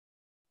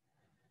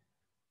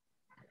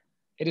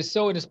It is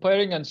so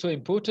inspiring and so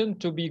important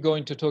to be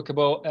going to talk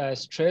about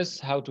stress,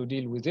 how to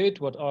deal with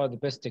it, what are the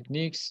best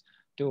techniques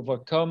to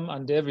overcome,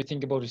 and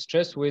everything about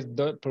stress with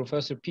the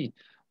Professor P.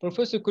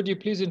 Professor, could you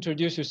please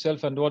introduce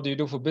yourself and what do you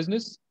do for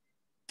business?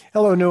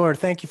 Hello, Nour.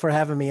 Thank you for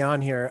having me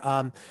on here.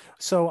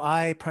 So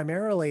I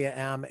primarily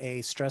am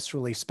a stress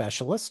relief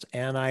specialist,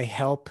 and I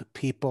help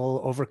people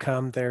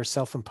overcome their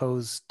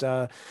self-imposed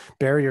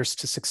barriers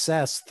to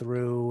success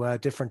through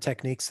different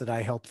techniques that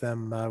I help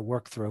them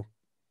work through.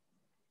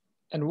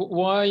 And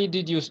why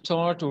did you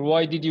start or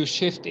why did you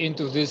shift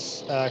into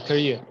this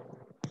career?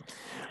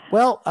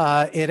 Well,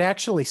 it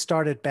actually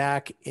started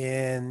back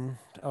in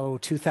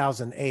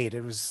 2008.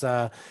 It was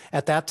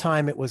at that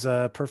time it was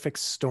a perfect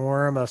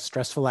storm of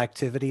stressful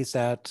activities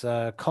that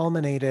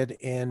culminated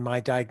in my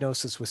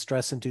diagnosis with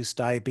stress-induced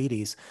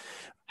diabetes.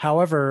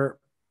 However,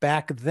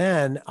 back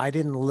then I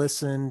didn't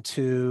listen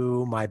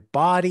to my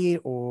body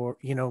or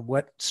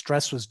what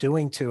stress was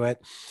doing to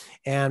it,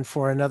 and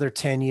for another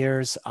 10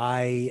 years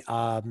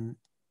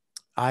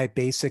I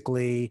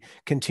basically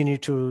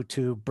continued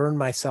to burn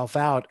myself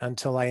out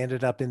until I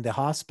ended up in the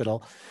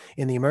hospital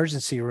in the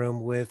emergency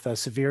room with a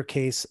severe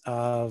case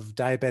of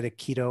diabetic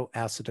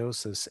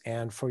ketoacidosis.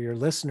 And for your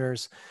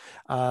listeners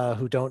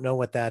who don't know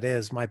what that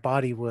is, my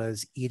body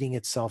was eating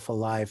itself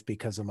alive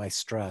because of my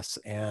stress.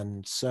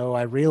 And so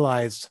I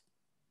realized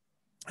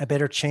I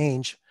better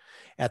change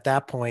at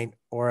that point,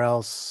 or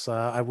else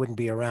I wouldn't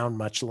be around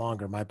much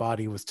longer. My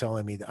body was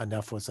telling me that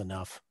enough was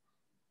enough.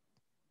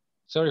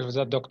 Sorry for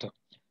that, doctor.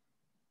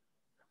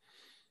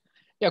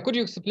 Yeah, could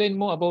you explain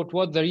more about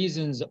what the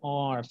reasons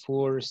are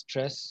for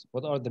stress?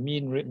 What are the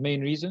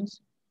main reasons?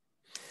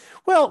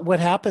 Well, what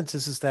happens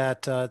is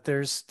that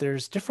there's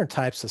different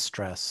types of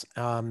stress.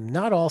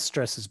 Not all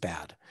stress is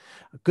bad.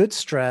 Good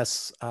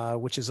stress,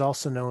 which is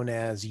also known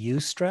as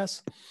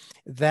eustress,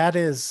 that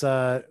is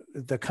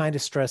the kind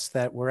of stress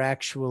that we're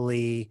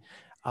actually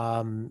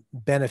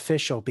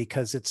beneficial,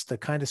 because it's the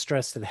kind of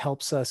stress that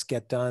helps us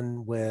get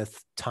done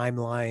with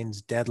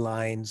timelines,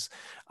 deadlines,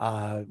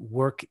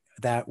 work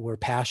that we're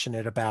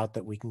passionate about,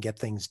 that we can get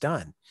things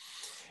done.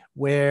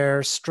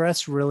 Where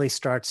stress really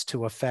starts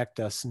to affect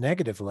us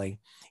negatively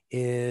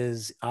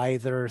is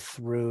either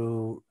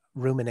through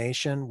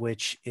rumination,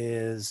 which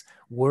is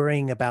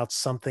worrying about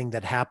something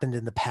that happened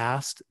in the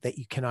past that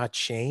you cannot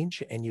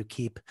change, and you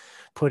keep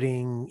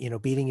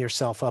beating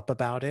yourself up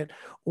about it,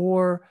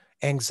 or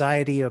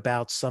anxiety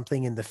about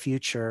something in the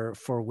future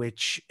for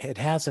which it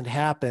hasn't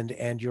happened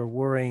and you're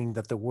worrying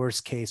that the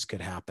worst case could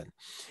happen.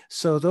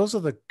 So those are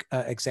the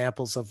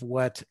examples of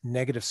what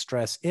negative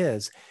stress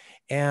is.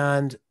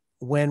 And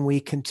when we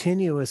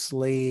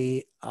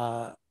continuously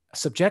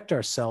subject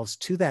ourselves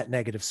to that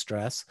negative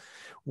stress,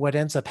 what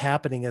ends up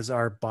happening is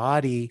our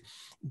body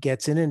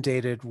gets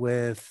inundated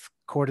with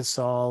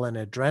cortisol and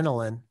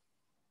adrenaline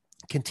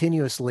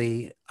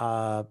continuously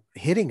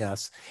hitting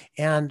us.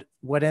 And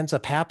what ends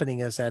up happening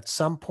is, at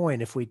some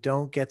point, if we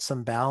don't get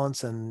some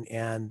balance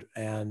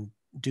and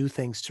do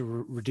things to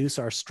reduce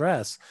our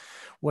stress,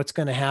 what's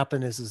going to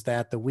happen is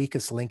that the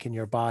weakest link in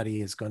your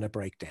body is going to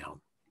break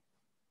down.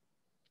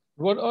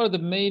 What are the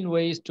main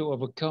ways to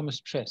overcome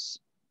stress?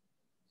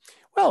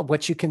 Well,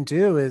 what you can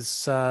do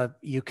is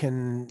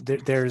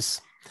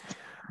there's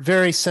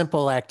very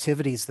simple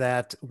activities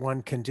that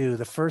one can do.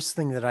 The first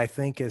thing that I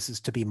think is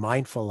to be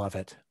mindful of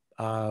it.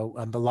 A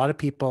lot of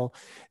people,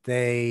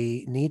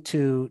 they need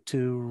to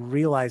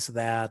realize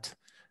that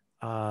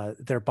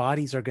their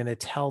bodies are going to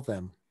tell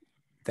them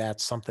that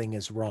something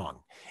is wrong.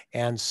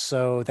 And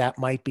so that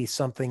might be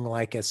something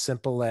like as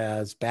simple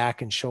as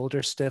back and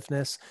shoulder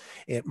stiffness.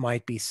 It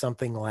might be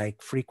something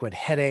like frequent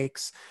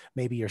headaches.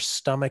 Maybe your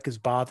stomach is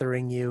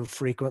bothering you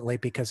frequently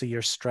because of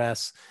your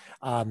stress.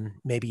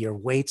 Maybe your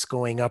weight's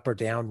going up or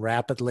down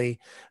rapidly.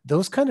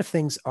 Those kind of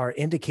things are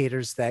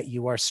indicators that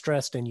you are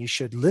stressed, and you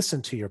should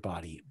listen to your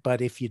body.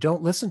 But if you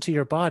don't listen to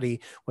your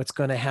body, what's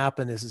going to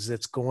happen is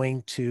it's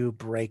going to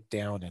break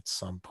down at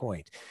some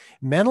point.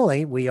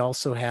 Mentally, we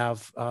also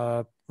have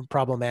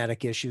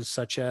problematic issues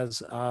such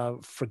as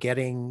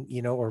forgetting,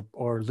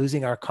 or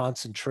losing our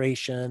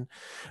concentration.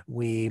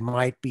 We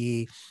might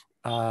be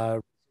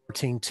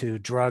resorting to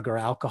drug or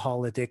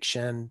alcohol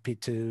addiction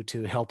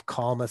to help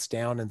calm us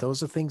down, and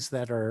those are things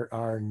that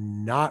are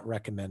not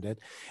recommended.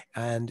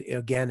 And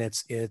again,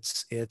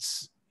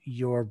 it's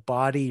your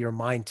body, your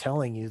mind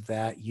telling you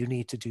that you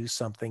need to do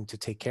something to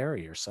take care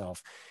of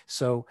yourself.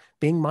 So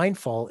being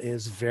mindful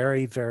is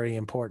very, very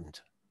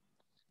important.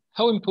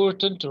 How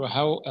important or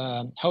how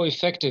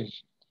effective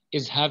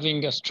is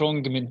having a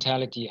strong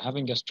mentality,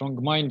 having a strong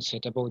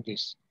mindset about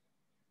this?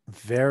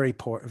 Very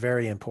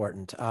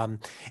important.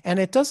 And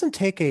it doesn't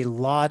take a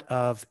lot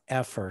of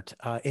effort.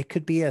 It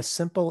could be as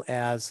simple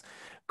as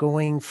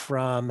going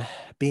from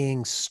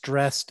being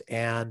stressed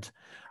and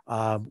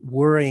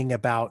worrying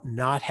about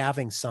not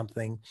having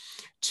something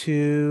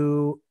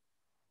to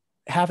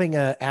having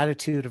an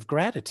attitude of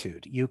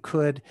gratitude. You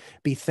could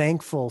be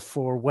thankful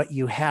for what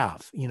you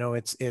have. You know,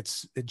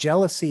 it's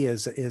jealousy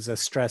is a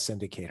stress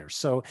indicator.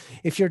 So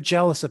if you're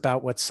jealous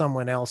about what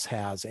someone else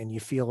has and you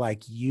feel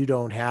like you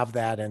don't have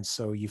that, and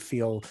so you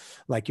feel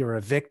like you're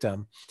a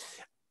victim,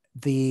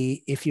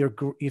 if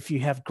you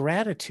have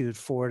gratitude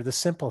for the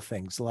simple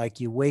things, like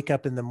you wake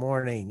up in the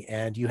morning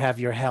and you have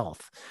your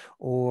health,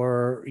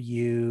 or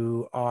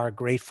you are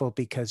grateful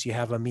because you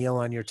have a meal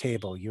on your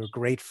table, you're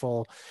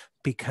grateful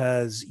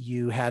because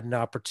you had an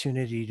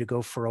opportunity to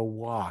go for a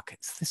walk,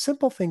 it's the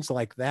simple things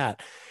like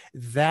that.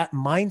 That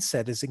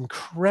mindset is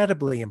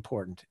incredibly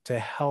important to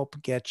help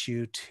get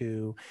you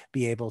to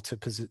be able to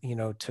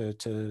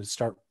to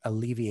start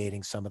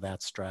alleviating some of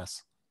that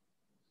stress.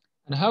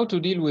 And how to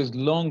deal with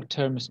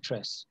long-term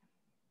stress?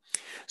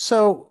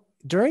 So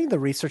during the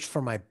research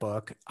for my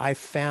book, I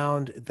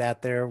found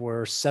that there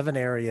were 7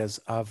 areas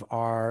of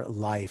our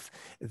life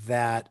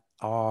that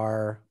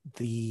are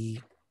the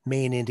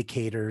main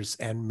indicators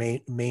and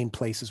main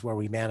places where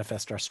we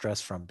manifest our stress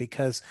from.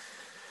 Because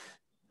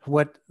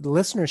what the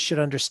listeners should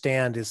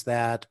understand is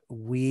that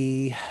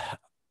most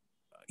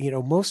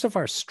of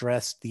our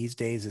stress these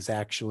days is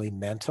actually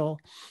mental.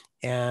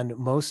 And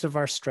most of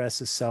our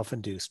stress is self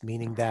induced,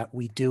 meaning that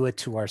we do it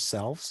to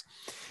ourselves.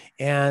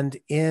 And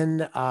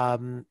in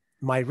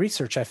my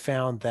research, I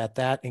found that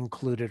that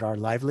included our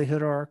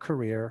livelihood or our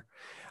career,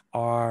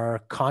 our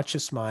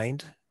conscious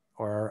mind,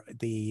 or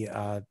the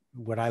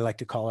what I like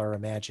to call our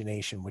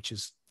imagination, which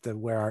is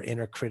where our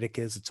inner critic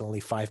is. It's only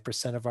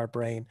 5% of our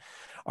brain.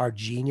 Our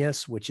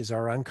genius, which is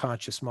our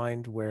unconscious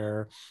mind,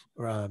 where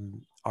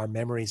our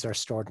memories are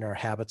stored and our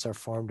habits are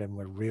formed and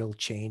where real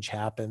change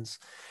happens.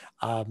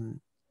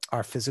 Um,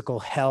 our physical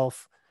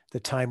health, the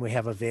time we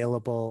have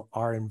available,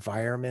 our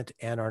environment,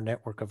 and our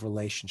network of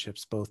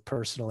relationships, both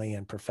personally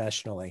and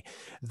professionally.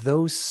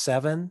 Those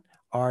 7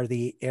 are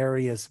the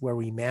areas where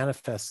we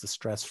manifest the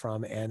stress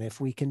from. And if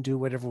we can do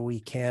whatever we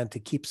can to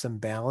keep some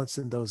balance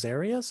in those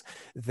areas,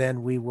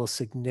 then we will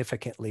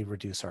significantly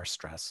reduce our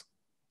stress.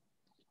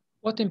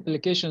 What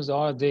implications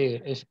are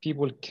there if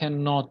people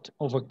cannot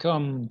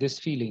overcome this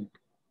feeling?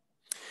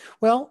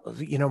 Well,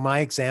 my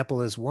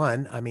example is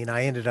one. I mean,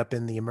 I ended up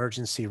in the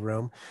emergency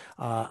room.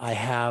 I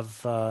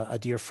have a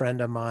dear friend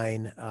of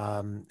mine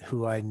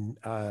who I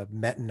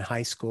met in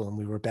high school, and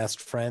we were best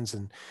friends,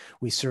 and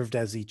we served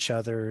as each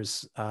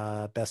other's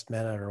best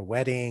men at our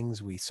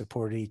weddings. We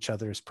supported each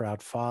other as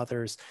proud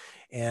fathers.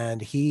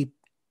 And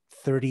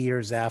 30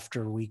 years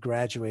after we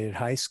graduated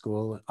high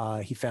school,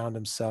 he found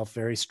himself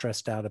very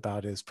stressed out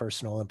about his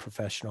personal and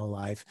professional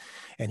life.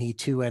 And he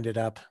too ended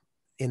up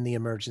in the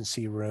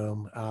emergency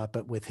room.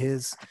 But with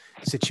his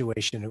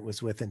situation, it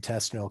was with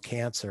intestinal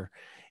cancer.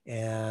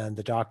 And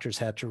the doctors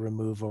had to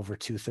remove over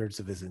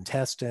 2/3 of his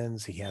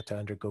intestines. He had to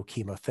undergo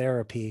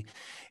chemotherapy.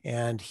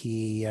 And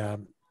he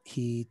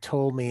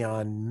told me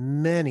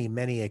on many,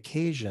 many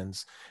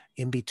occasions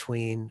in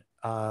between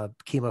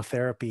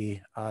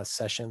chemotherapy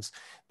sessions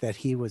that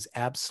he was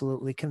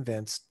absolutely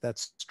convinced that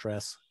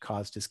stress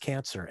caused his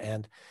cancer.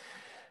 And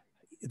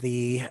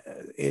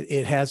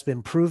it has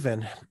been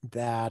proven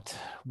that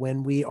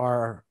when we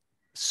are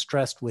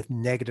stressed with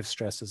negative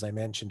stress, as I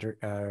mentioned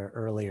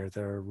earlier,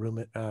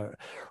 the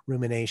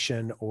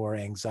rumination or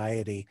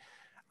anxiety,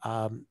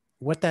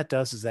 what that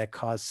does is that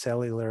causes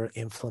cellular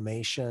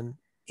inflammation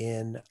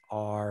in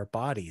our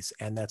bodies.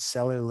 And that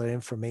cellular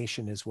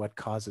inflammation is what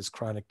causes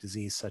chronic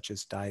disease such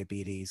as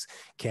diabetes,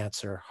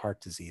 cancer, heart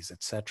disease,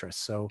 etc.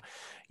 So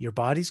your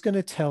body's going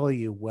to tell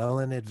you well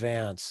in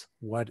advance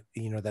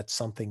that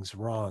something's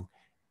wrong.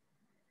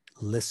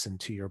 Listen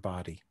to your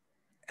body.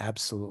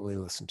 Absolutely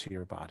listen to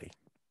your body.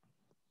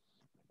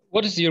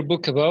 What is your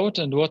book about,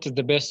 and what is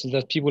the best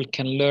that people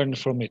can learn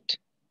from it?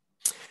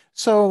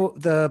 So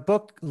the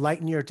book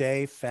Lighten Your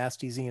Day,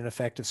 Fast, Easy, and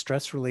Effective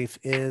Stress Relief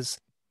is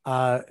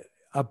a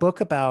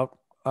book about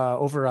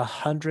over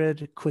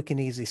 100 quick and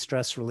easy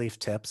stress relief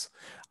tips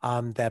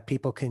that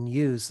people can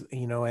use,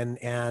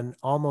 and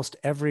almost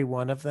every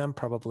one of them,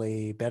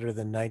 probably better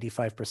than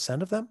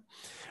 95% of them,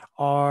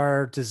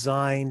 are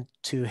designed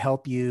to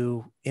help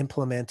you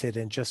implement it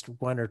in just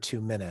 1 or 2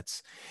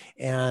 minutes.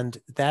 And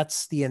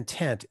that's the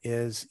intent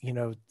is,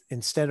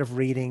 instead of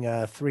reading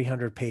a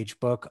 300-page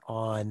book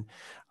on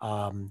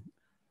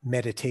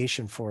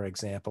meditation, for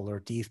example, or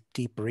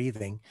deep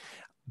breathing,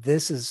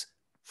 this is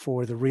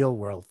for the real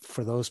world,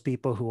 for those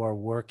people who are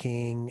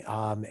working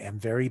and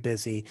very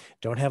busy,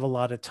 don't have a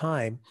lot of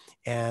time,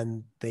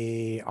 and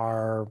they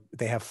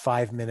have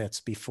 5 minutes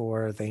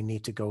before they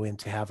need to go in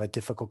to have a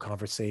difficult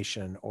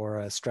conversation or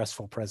a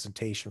stressful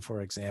presentation,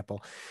 for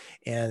example,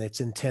 and it's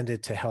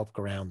intended to help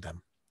ground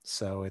them.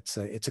 So it's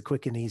a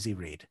quick and easy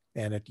read,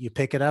 and you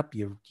pick it up,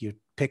 you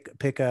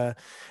pick a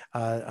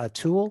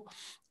tool,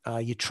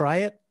 you try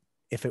it.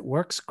 If it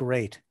works,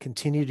 great.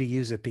 Continue to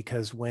use it,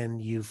 because when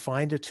you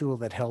find a tool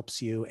that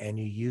helps you and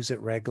you use it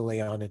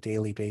regularly on a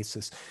daily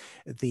basis,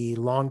 the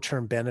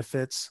long-term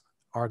benefits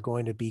are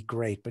going to be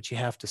great, but you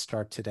have to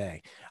start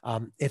today.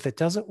 If it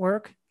doesn't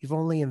work, you've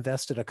only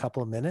invested a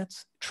couple of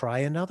minutes, try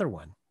another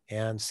one.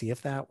 and see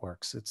if that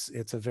works.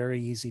 It's a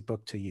very easy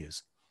book to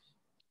use.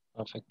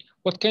 Perfect.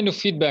 What kind of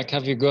feedback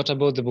have you got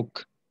about the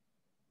book?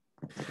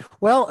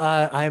 Well,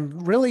 I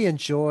really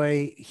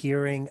enjoy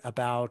hearing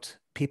about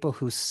people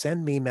who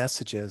send me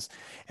messages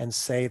and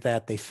say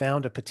that they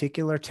found a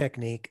particular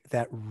technique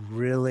that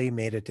really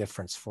made a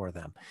difference for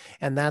them.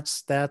 And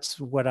that's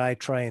what I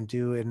try and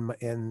do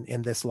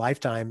in this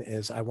lifetime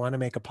is I want to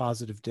make a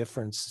positive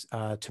difference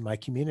to my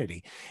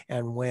community.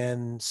 And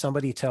when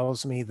somebody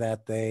tells me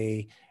that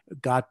they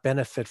got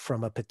benefit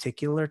from a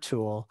particular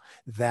tool,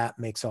 that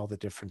makes all the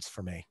difference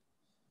for me.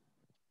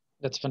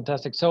 That's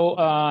fantastic. So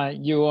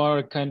you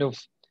are kind of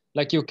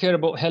like you care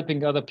about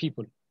helping other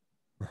people.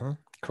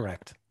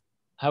 Correct.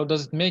 How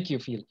does it make you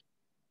feel?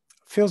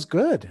 Feels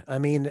good. I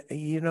mean,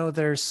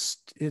 there's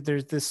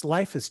this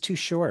life is too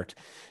short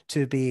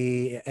to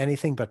be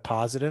anything but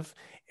positive.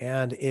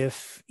 And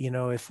if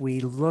we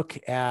look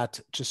at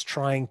just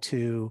trying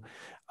to,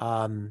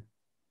 um,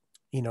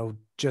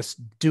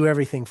 just do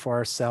everything for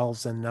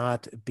ourselves and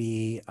not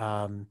be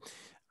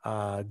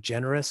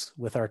generous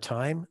with our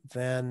time,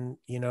 then,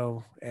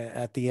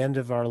 at the end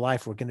of our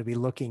life, we're going to be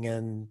looking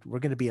and we're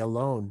going to be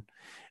alone.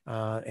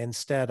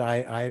 Instead,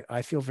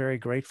 I feel very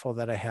grateful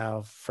that I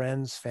have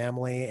friends,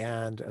 family,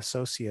 and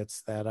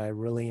associates that I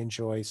really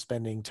enjoy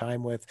spending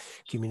time with,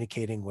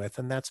 communicating with.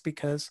 And that's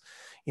because,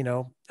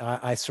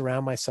 I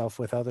surround myself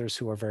with others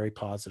who are very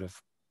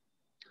positive.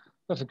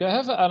 Perfect. I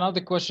have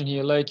another question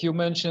here. Like you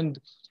mentioned,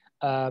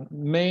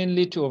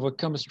 mainly to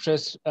overcome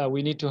stress,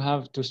 we need to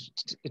have to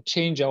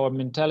change our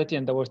mentality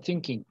and our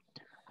thinking.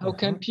 How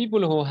can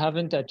people who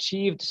haven't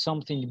achieved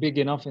something big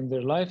enough in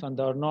their life and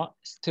are not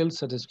still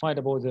satisfied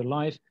about their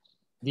life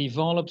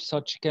develop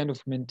such kind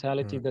of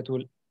mentality that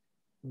will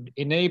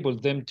enable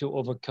them to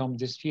overcome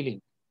this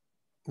feeling?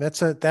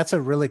 That's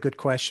a really good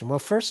question. Well,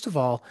 first of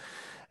all,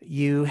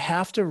 you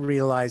have to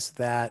realize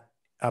that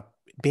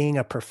being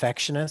a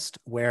perfectionist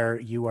where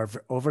you are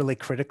overly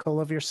critical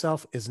of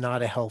yourself is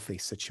not a healthy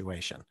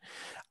situation.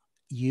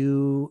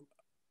 You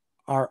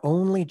are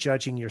only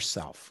judging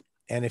yourself.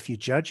 And if you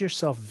judge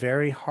yourself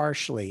very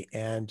harshly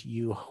and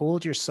you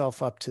hold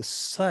yourself up to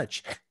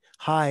such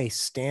high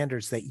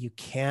standards that you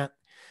can't,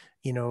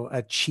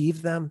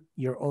 achieve them,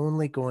 you're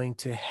only going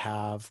to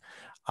have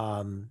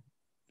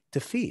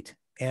defeat.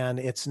 And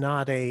it's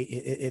not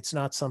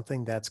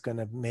something that's going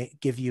to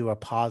give you a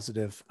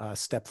positive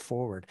step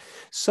forward.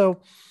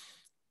 So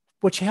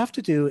what you have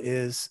to do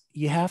is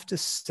you have to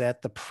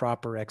set the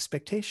proper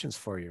expectations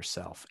for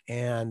yourself.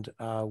 And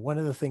one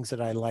of the things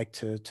that I like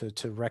to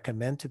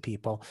recommend to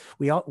people,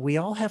 we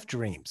all have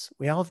dreams.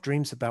 We all have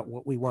dreams about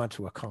what we want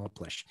to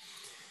accomplish.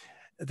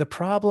 The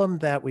problem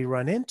that we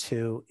run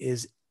into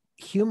is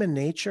human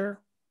nature.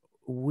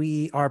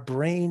 Our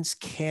brains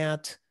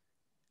can't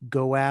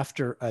go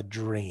after a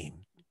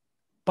dream.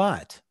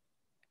 But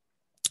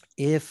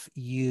if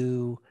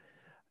you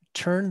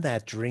turn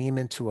that dream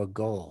into a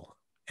goal,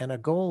 and a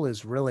goal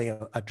is really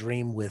a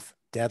dream with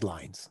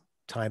deadlines,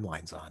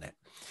 timelines on it.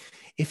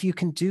 If you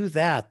can do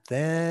that,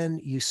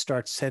 then you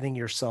start setting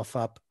yourself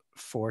up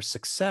for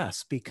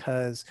success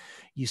because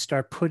you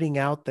start putting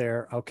out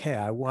there, okay,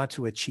 I want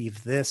to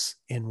achieve this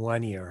in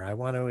 1 year. I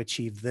want to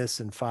achieve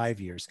this in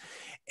 5 years.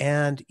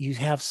 And you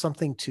have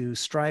something to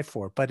strive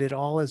for, but it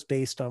all is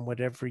based on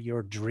whatever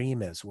your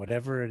dream is,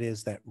 whatever it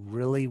is that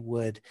really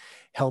would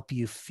help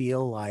you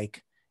feel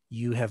like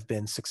you have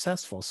been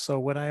successful. So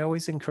what I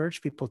always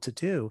encourage people to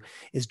do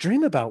is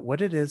dream about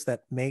what it is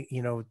that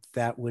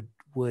that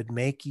would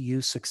make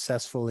you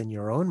successful in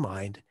your own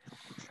mind.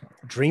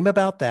 Dream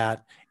about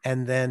that,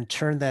 and then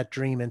turn that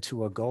dream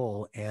into a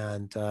goal,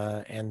 and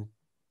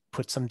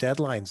put some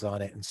deadlines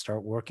on it and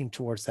start working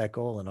towards that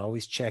goal, and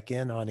always check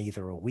in on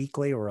either a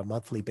weekly or a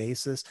monthly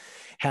basis.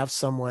 Have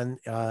someone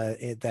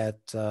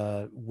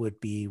that would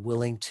be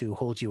willing to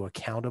hold you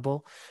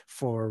accountable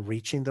for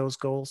reaching those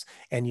goals.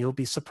 And you'll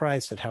be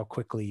surprised at how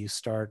quickly you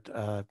start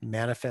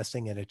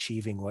manifesting and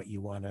achieving what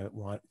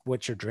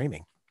what you're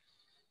dreaming.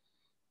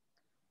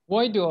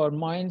 Why do our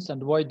minds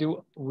and why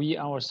do we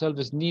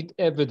ourselves need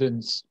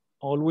evidence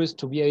always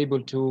to be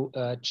able to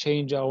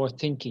change our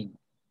thinking?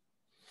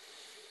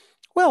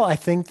 Well, I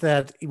think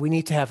that we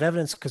need to have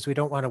evidence because we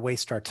don't want to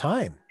waste our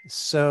time.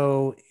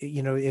 So,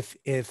 if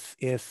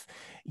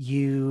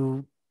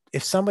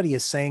somebody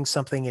is saying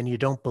something and you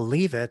don't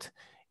believe it,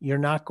 you're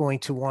not going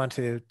to want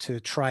to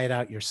try it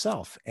out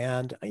yourself.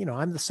 And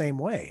I'm the same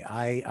way.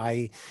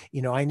 I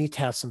need to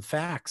have some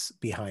facts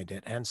behind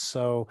it. And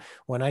so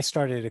when I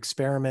started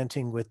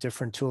experimenting with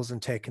different tools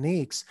and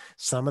techniques,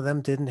 some of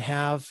them didn't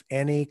have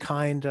any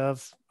kind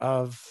of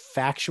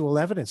factual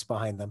evidence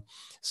behind them.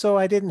 So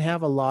I didn't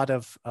have a lot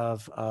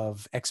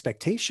of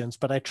expectations,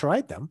 but I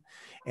tried them,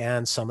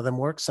 and some of them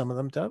work, some of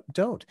them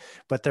don't.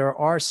 But there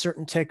are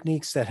certain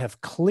techniques that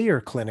have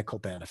clear clinical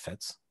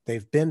benefits.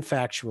 They've been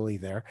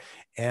factually there,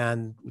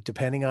 and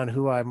depending on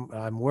who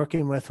I'm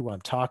working with, who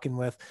I'm talking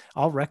with,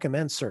 I'll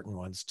recommend certain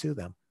ones to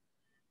them.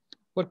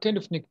 What kind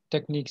of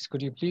techniques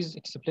could you please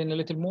explain a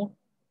little more?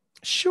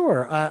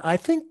 Sure. I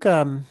think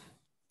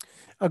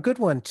A good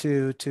one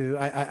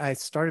I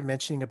started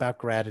mentioning about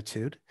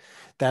gratitude.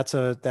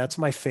 That's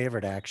my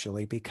favorite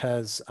actually,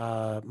 because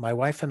my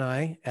wife and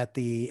I, at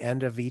the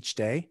end of each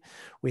day,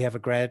 we have a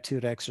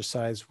gratitude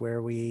exercise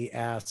where we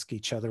ask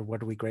each other,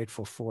 what are we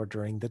grateful for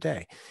during the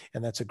day?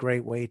 And that's a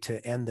great way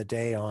to end the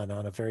day on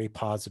a very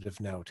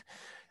positive note.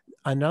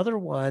 Another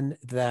one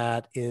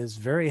that is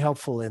very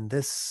helpful in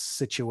this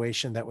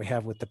situation that we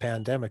have with the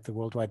pandemic, the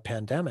worldwide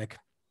pandemic,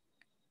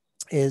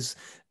 is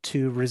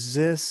to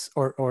resist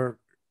or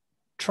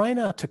try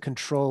not to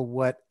control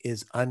what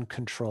is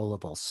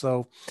uncontrollable.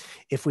 So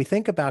if we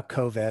think about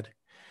COVID,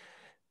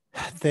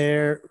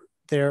 there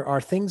there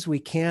are things we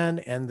can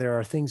and there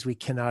are things we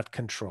cannot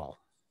control.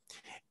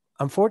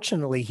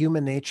 Unfortunately,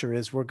 human nature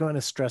is we're going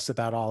to stress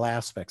about all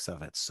aspects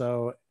of it.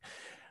 So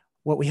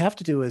what we have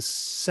to do is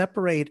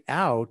separate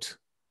out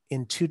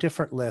in two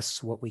different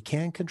lists what we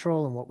can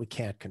control and what we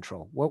can't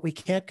control. What we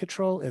can't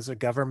control is a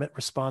government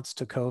response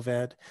to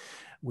COVID.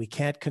 We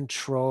can't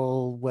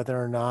control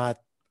whether or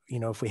not,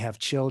 if we have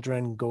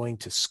children going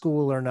to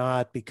school or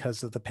not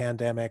because of the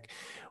pandemic.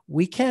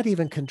 We can't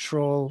even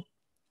control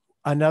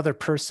another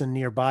person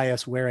nearby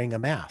us wearing a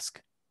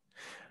mask.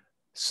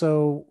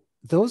 So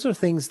those are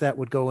things that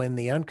would go in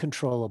the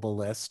uncontrollable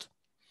list.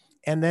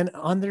 And then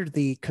under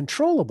the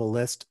controllable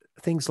list,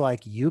 things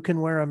like you can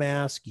wear a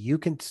mask, you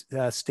can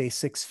stay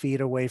 6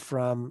 feet away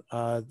from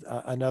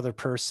another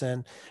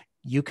person,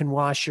 you can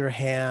wash your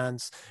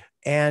hands,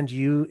 and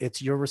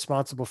you're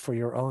responsible for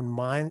your own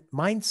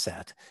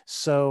mindset.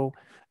 So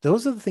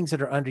those are the things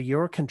that are under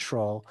your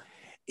control.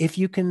 If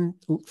you can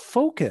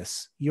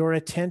focus your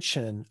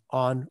attention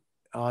on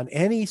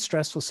any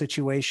stressful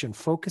situation,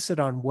 focus it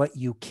on what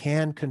you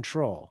can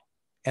control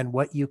and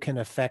what you can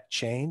affect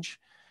change.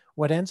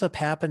 What ends up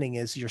happening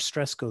is your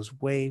stress goes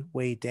way,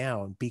 way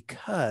down,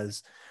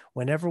 because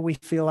whenever we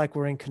feel like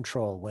we're in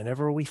control,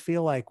 whenever we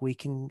feel like we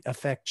can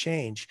affect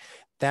change,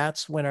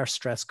 that's when our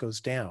stress goes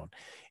down.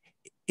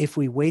 If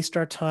we waste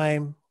our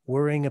time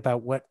worrying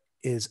about what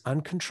is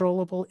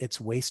uncontrollable,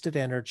 it's wasted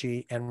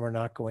energy and we're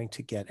not going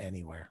to get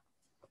anywhere.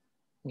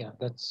 Yeah,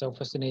 that's so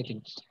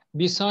fascinating.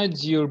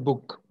 Besides your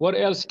book, what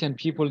else can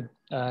people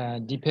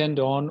depend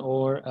on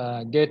or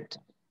get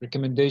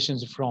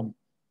recommendations from?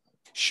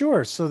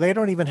 Sure. So they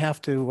don't even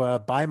have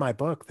to buy my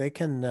book. They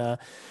can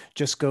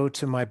just go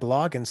to my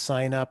blog and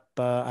sign up.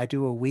 I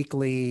do a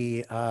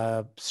weekly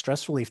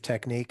stress relief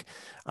technique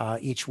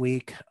each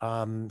week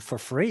for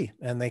free.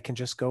 And they can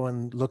just go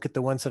and look at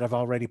the ones that I've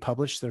already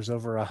published. There's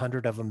over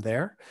 100 of them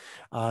there.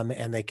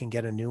 And they can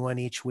get a new one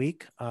each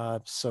week.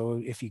 So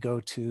if you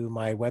go to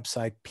my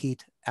website,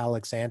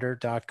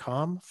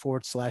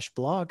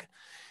 petealexander.com/blog,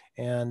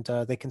 and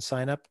they can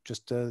sign up,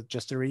 just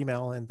their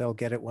email, and they'll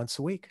get it once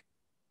a week.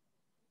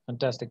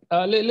 Fantastic.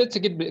 Let's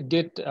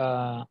get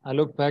a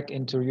look back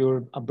into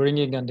your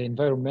upbringing and the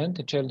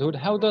environment, childhood.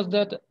 How does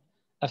that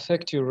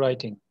affect your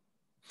writing?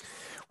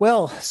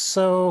 Well,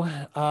 so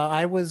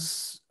I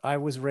was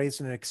raised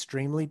in an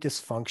extremely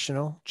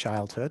dysfunctional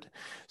childhood.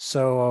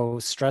 So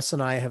stress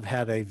and I have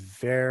had a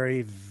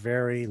very,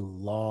 very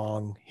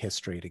long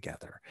history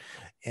together.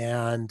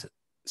 And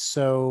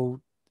so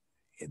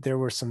there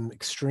were some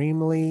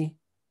extremely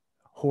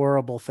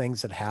horrible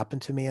things that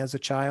happened to me as a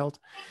child.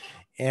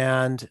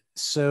 And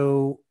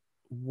so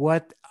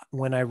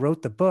when I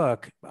wrote the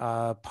book,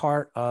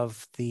 part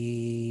of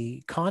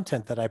the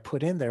content that I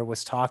put in there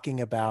was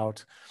talking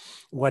about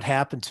what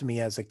happened to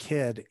me as a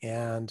kid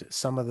and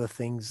some of the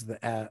things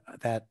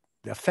that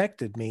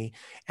affected me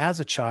as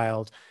a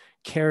child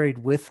carried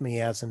with me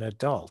as an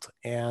adult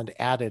and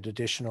added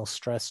additional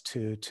stress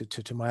to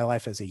my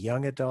life as a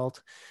young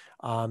adult.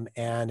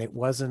 And it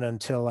wasn't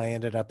until I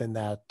ended up in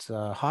that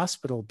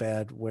hospital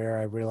bed where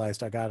I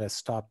realized I got to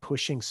stop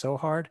pushing so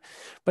hard.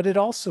 But it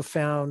also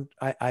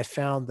I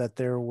found that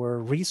there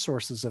were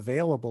resources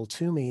available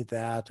to me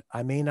that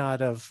I may not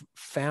have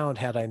found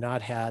had I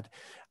not had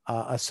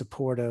a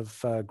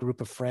supportive group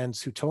of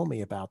friends who told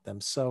me about them.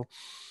 So,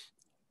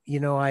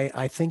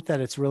 I think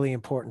that it's really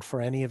important for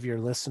any of your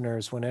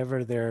listeners,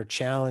 whenever they're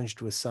challenged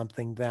with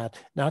something, that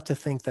not to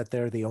think that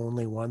they're the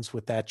only ones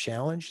with that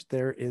challenge.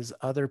 There is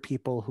other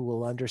people who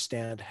will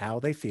understand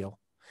how they feel,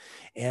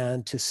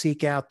 and to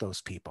seek out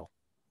those people.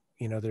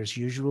 There's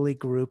usually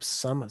groups,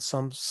 some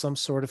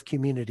sort of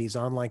communities,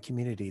 online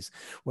communities,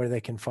 where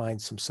they can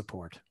find some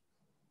support.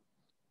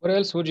 What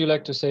else would you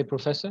like to say,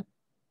 Professor?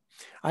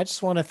 I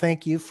just want to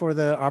thank you for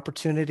the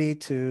opportunity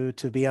to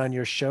be on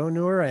your show,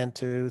 Nour, and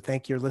to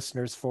thank your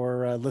listeners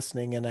for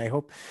listening. And I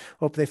hope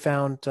they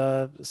found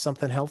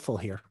something helpful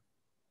here.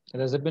 It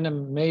has been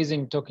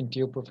amazing talking to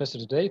you, Professor,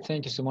 today.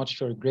 Thank you so much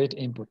for your great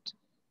input.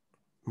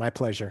 My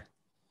pleasure.